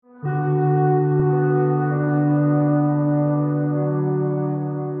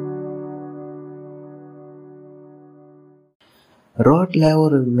ரோட்டில்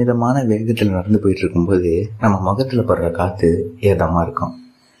ஒரு மிதமான வேகத்தில் நடந்து போயிட்டு இருக்கும்போது நம்ம முகத்தில் படுற காற்று ஏதமாக இருக்கும்.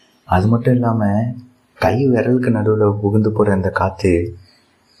 அது மட்டும் இல்லாமல் கை விரலுக்கு நடுவில் புகுந்து போகிற அந்த காற்று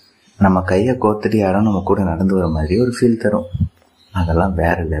நம்ம கையை கோத்துட்டு யாரும் நம்ம கூட நடந்து வர மாதிரி ஒரு ஃபீல் தரும். அதெல்லாம்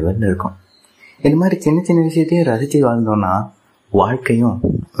வேறு லெவலில் இருக்கும். இது மாதிரி சின்ன சின்ன விஷயத்தையும் ரசித்து வாழ்ந்தோன்னா வாழ்க்கையும்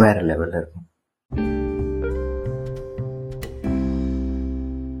வேறு லெவலில் இருக்கும்.